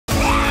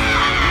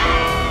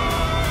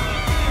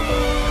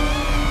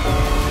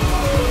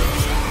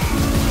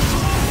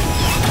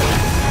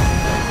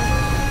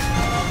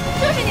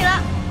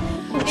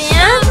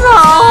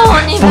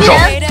住手！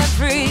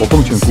我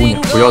奉劝姑娘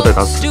不要再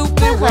打死，为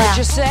何呀？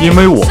因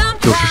为我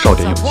就是少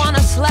年有情。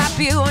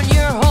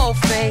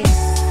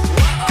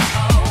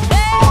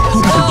夫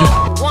君，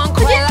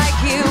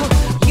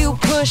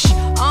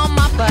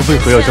为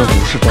何要将毒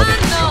誓挂在手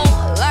上，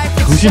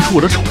呈现出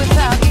我的丑陋？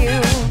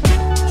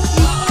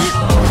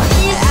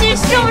一世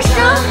众生，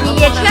你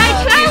也爱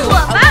我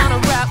吧！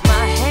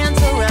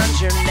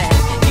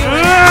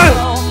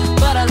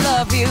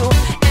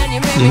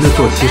您的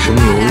坐骑神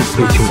牛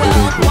被穷国公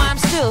主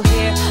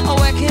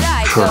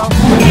吃了。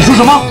你说什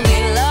么？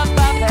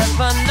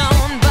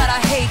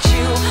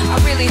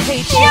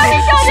你要是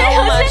少年有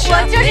情，我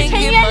就是陈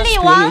元厉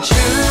王。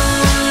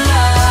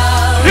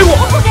给我！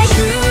我不给你。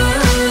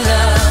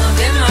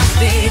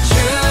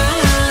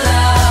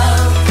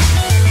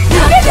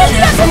别生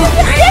气，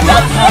别生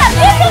气，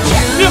别生气！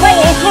别碰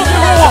我，别碰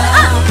我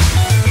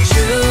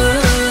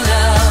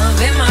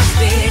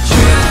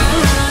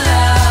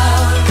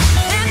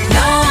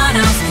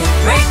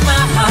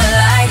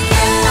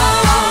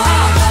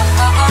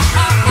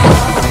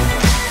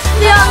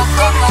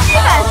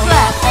！2700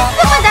岁，这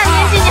么大年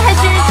纪你还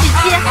寻人娶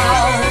妻？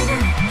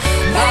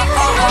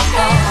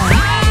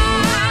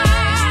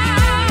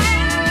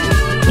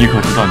你可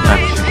知道你戴的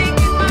是什么？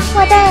我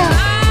戴啊。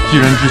既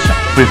然知晓，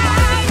为何还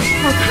戴？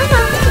好看吗？